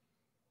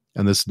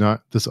 And this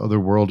other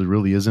world, it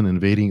really isn't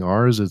invading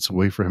ours. It's a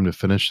way for him to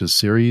finish his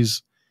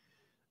series.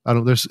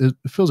 It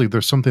feels like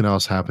there's something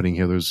else happening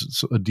here.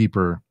 There's a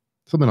deeper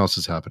something else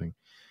is happening.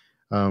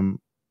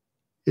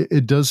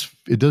 It does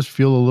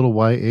feel a little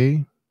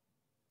YA.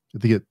 I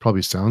think it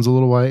probably sounds a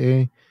little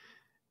YA.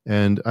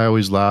 And I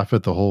always laugh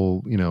at the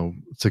whole,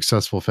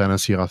 successful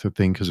fantasy author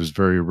thing, because there's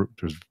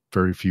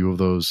very few of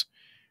those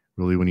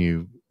really when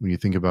you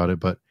think about it.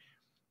 But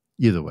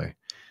either way,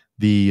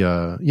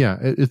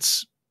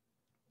 it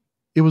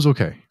was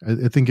okay.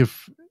 I think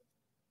if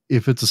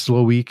it's a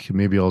slow week,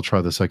 maybe I'll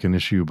try the second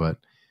issue, but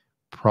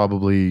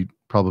probably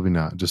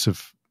not. Just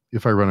if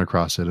I run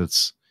across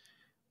it,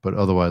 but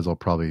otherwise I'll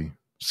probably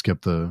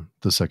skip the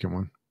second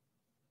one.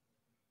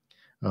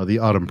 The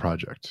Autumn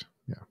Project.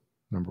 Yeah.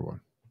 Number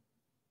 1.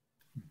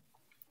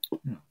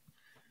 Yeah.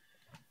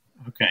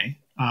 Okay.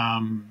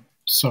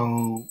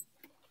 So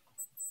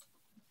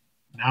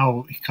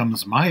now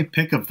comes my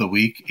pick of the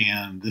week,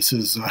 and this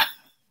is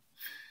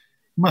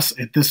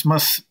this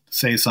must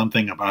say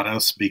something about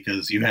us,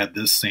 because you had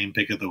this same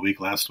pick of the week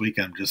last week.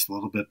 I'm just a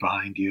little bit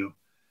behind you,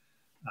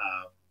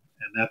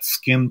 and that's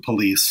Skin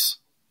Police,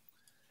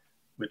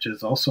 which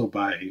is also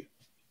by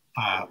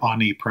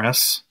Oni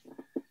Press.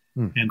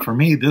 And for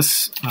me,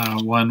 this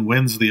one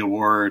wins the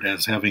award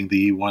as having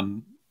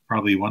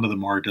probably one of the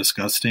more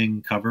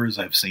disgusting covers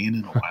I've seen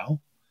in a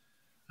while.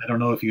 I don't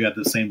know if you had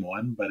the same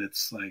one, but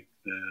it's like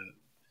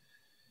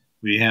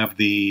we have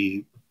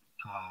the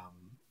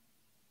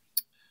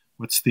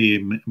what's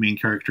the main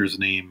character's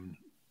name?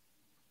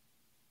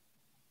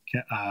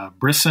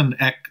 Brisson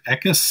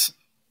Eckes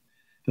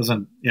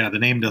the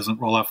name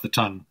doesn't roll off the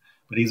tongue,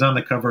 but he's on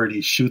the cover and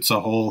he shoots a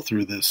hole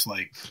through this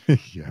like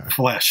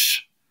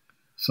flesh.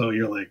 So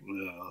you're like,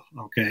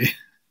 okay.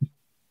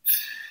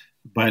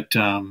 But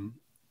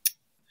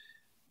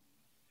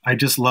I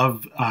just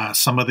love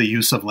some of the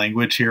use of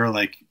language here,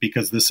 like,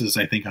 because this is,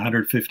 I think,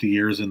 150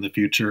 years in the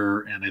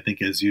future. And I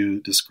think, as you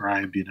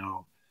described,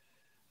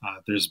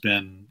 there's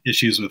been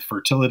issues with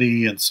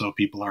fertility. And so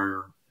people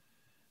are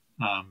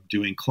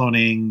doing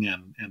cloning,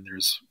 and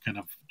there's kind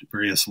of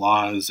various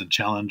laws and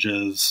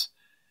challenges.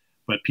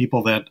 But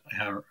people that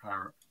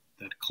are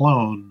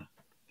cloned,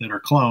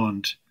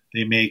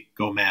 they may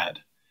go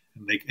mad.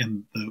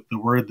 And the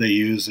word they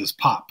use is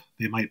pop.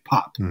 They might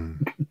pop.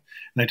 And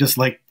I just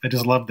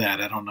love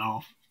that. I don't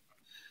know.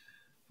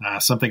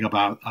 Something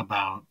about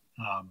I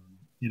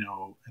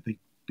think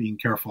being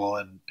careful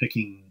and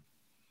picking,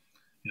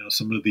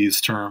 some of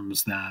these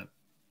terms that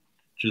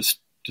just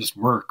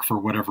work for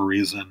whatever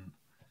reason.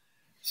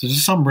 So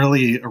just some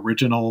really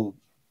original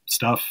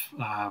stuff.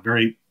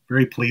 Very,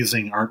 very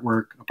pleasing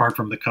artwork apart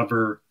from the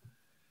cover,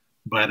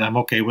 but I'm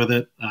okay with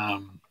it.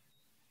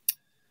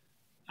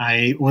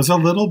 I was a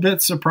little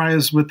bit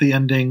surprised with the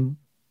ending,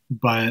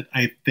 but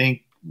I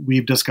think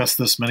we've discussed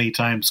this many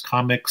times.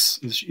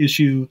 Comics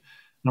issue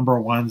number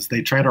 1s,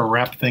 they try to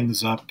wrap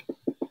things up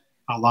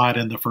a lot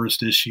in the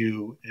first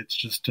issue. It's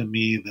just, to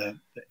me, that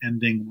the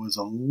ending was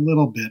a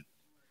little bit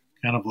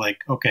kind of like,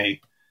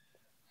 okay,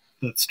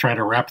 let's try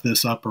to wrap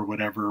this up or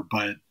whatever.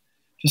 But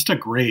just a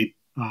great,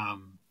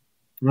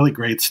 really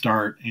great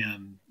start.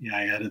 And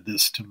I added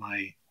this to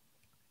my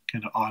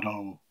kind of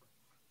auto,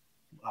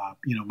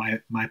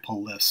 my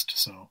pull list.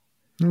 So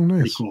nice.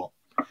 Pretty cool.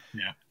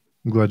 Yeah.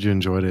 I'm glad you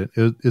enjoyed it.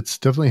 It's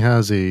definitely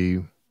has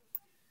a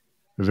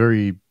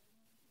very,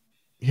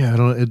 I don't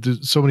know.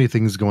 There's so many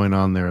things going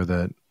on there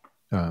that,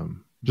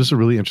 just a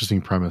really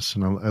interesting premise.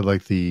 And I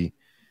like the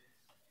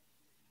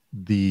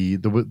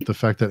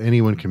fact that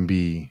anyone can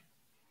be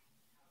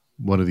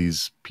one of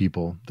these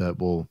people that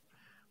will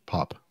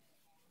pop.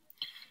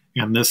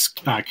 And this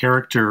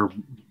character,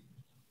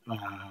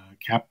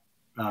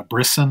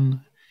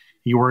 Brisson,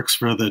 he works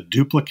for the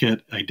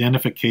Duplicate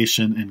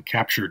Identification and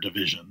Capture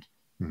Division.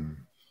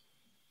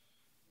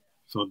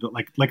 So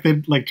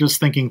like just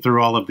thinking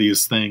through all of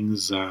these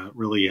things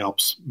really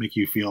helps make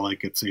you feel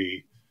like it's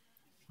an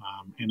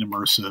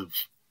immersive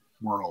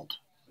world.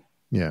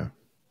 Yeah.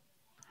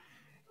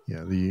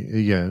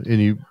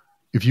 And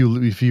if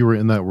you were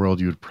in that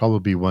world, you would probably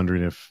be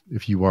wondering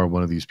if you are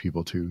one of these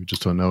people too. You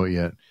just don't know it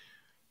yet.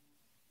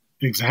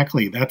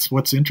 Exactly. That's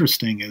what's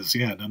interesting is,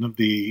 none of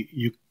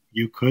you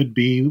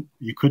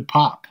could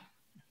pop.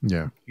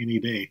 Yeah. Any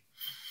day.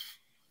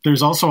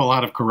 There's also a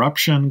lot of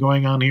corruption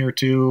going on here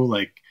too.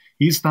 Like,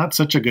 he's not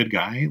such a good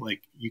guy.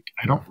 Like,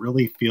 I don't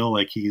really feel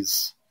like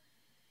he's,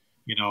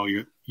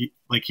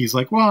 he's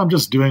like, well, I'm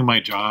just doing my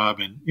job.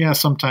 And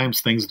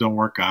sometimes things don't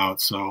work out.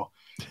 So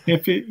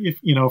if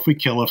we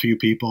kill a few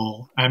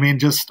people, I mean,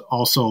 just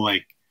also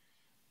like,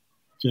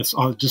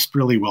 just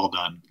really well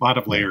done. A lot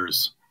of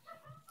layers.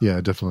 Yeah,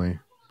 definitely.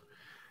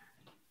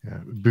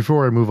 Yeah.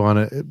 Before I move on,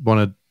 I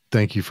want to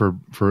thank you for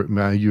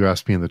you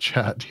asked me in the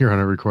chat here on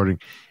our recording.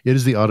 It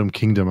is the Autumn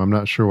Kingdom. I'm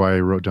not sure why I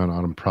wrote down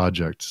Autumn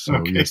Project. So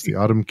okay. Yes, the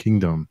Autumn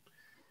Kingdom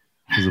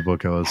is a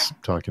book I was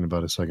talking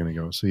about a second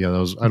ago. So yeah,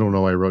 I don't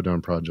know why I wrote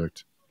down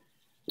Project,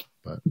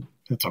 but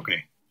that's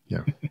okay.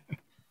 Yeah.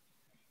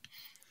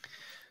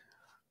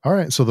 All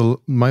right.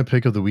 So my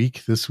pick of the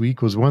week this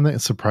week was one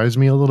that surprised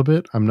me a little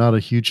bit. I'm not a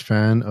huge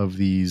fan of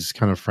these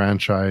kind of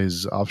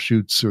franchise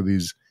offshoots, or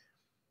these,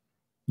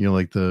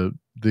 like the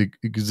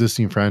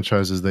existing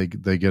franchises, they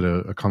get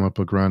a comic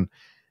book run.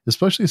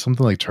 especially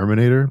something like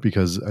Terminator,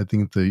 because I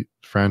think the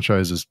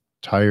franchise is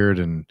tired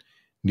and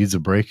needs a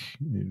break.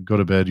 You go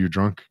to bed, you're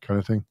drunk, kind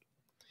of thing.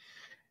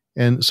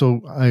 And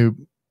so I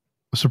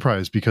was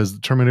surprised because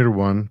Terminator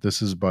 1,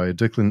 this is by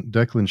Declan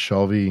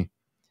Shalvey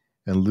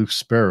and Luke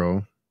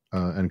Sparrow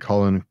and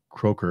Colin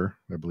Croker,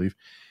 I believe,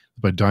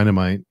 by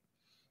Dynamite.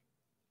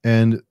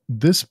 And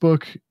this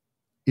book,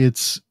 we're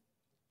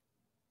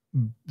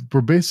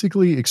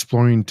basically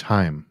exploring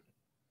time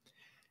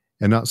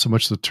and not so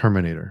much the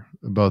Terminator,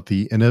 about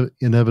the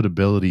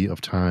inevitability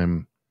of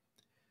time,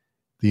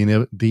 the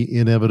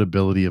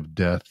inevitability of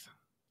death,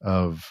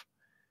 of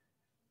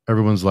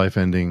everyone's life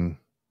ending.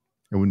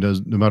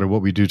 And no matter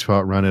what we do to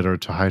outrun it or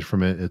to hide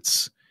from it,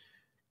 it's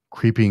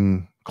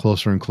creeping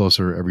closer and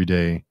closer every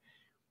day.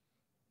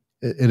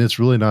 And it's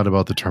really not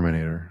about the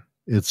Terminator.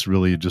 It's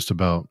really just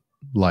about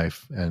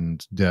life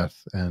and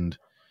death and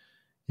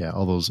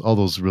all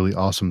those really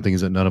awesome things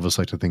that none of us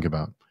like to think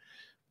about.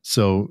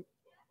 So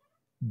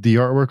the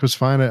artwork was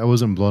fine. I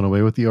wasn't blown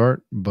away with the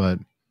art, but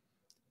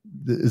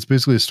it's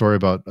basically a story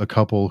about a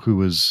couple who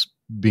was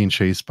being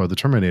chased by the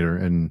Terminator,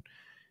 and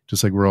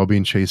just like we're all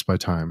being chased by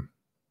time.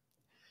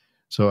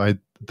 So I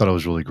thought it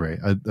was really great.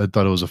 I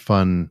thought it was a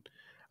fun.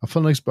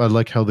 I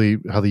like how they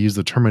use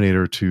the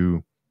Terminator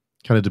to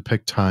kind of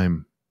depict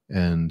time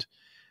and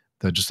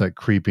that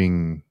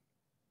creeping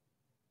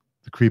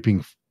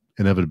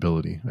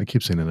inevitability. I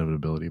keep saying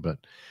inevitability, but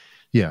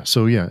yeah.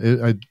 So yeah,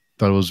 I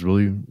thought it was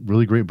really,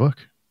 really great book.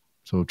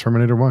 So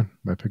Terminator 1,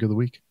 my pick of the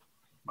week.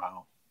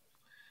 Wow.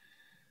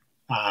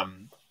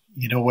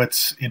 You know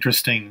what's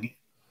interesting?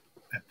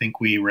 I think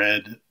I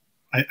read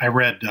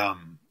a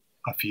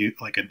few,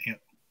 like it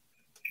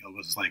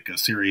was like a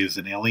series,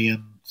 an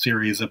Alien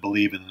series, I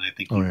believe, and I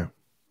think you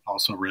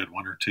also read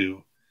one or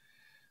two.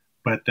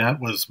 But that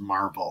was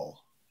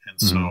Marvel,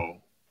 and so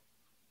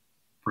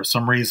for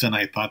some reason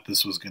I thought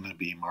this was going to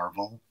be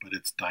Marvel, but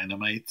it's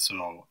Dynamite.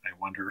 So I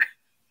wonder.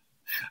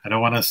 I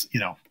don't want to,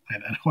 I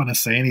don't want to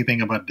say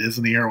anything about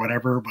Disney or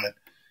whatever, but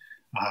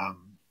I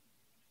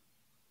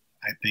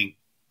think,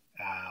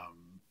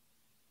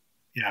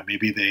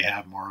 maybe they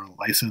have more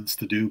license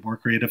to do more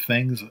creative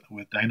things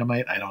with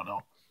Dynamite. I don't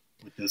know,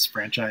 with this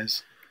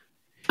franchise.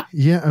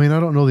 Yeah, I mean, I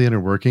don't know the inner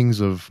workings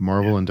of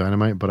Marvel and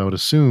Dynamite, but I would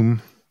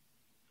assume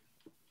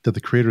that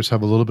the creators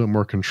have a little bit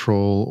more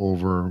control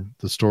over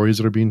the stories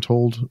that are being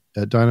told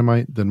at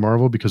Dynamite than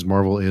Marvel, because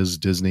Marvel is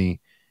Disney,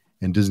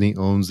 and Disney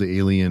owns the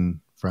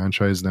Alien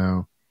franchise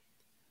now.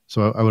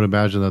 So I would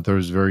imagine that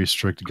there's very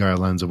strict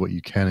guidelines of what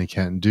you can and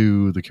can't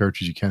do, the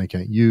characters you can and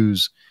can't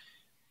use,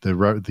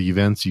 the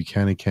events you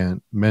can and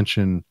can't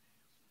mention.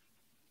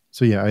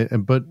 So yeah,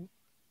 but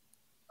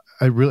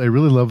I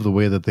really love the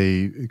way that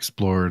they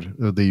explored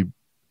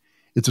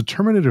it's a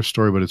Terminator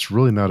story, but it's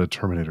really not a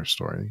Terminator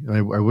story.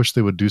 And I wish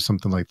they would do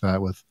something like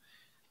that with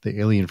the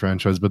Alien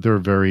franchise, but they're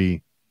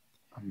very,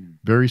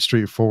 very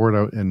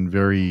straightforward and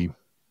very,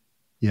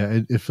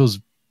 it feels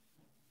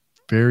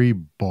very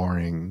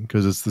boring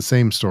because it's the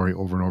same story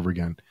over and over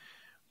again.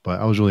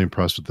 But I was really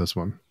impressed with this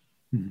one.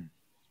 Mm-hmm.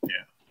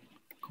 Yeah.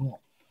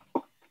 Cool.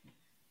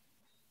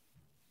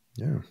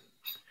 Yeah.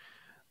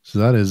 So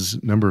that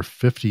is number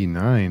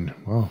 59.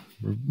 Wow,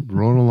 we're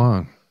rolling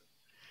along,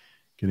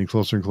 getting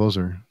closer and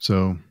closer.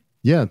 So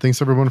yeah,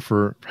 thanks everyone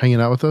for hanging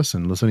out with us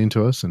and listening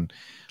to us, and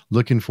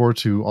looking forward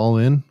to All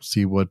In,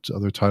 see what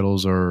other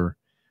titles are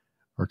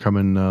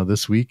coming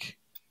this week.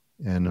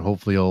 And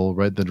hopefully I'll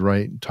write the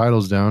right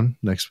titles down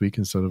next week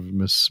instead of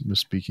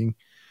misspeaking.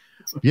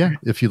 Okay. Yeah,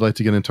 if you'd like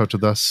to get in touch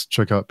with us,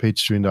 check out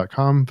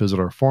pagestream.com, visit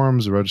our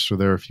forums, register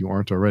there if you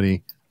aren't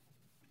already.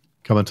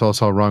 Come and tell us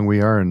how wrong we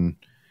are and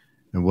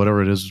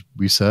whatever it is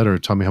we said, or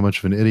tell me how much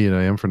of an idiot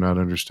I am for not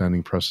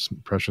understanding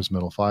Precious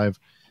Metal 5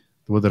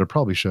 the way that I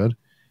probably should.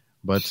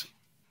 But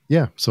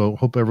yeah, so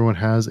hope everyone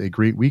has a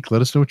great week.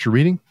 Let us know what you're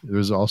reading.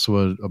 There's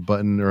also a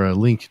button or a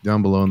link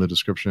down below in the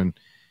description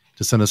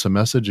to send us a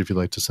message if you'd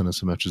like to send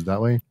us a message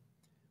that way.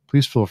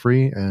 Please feel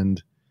free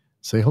and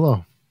say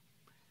hello.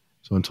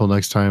 So until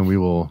next time, we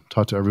will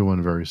talk to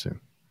everyone very soon.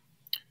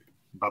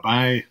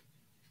 Bye-bye.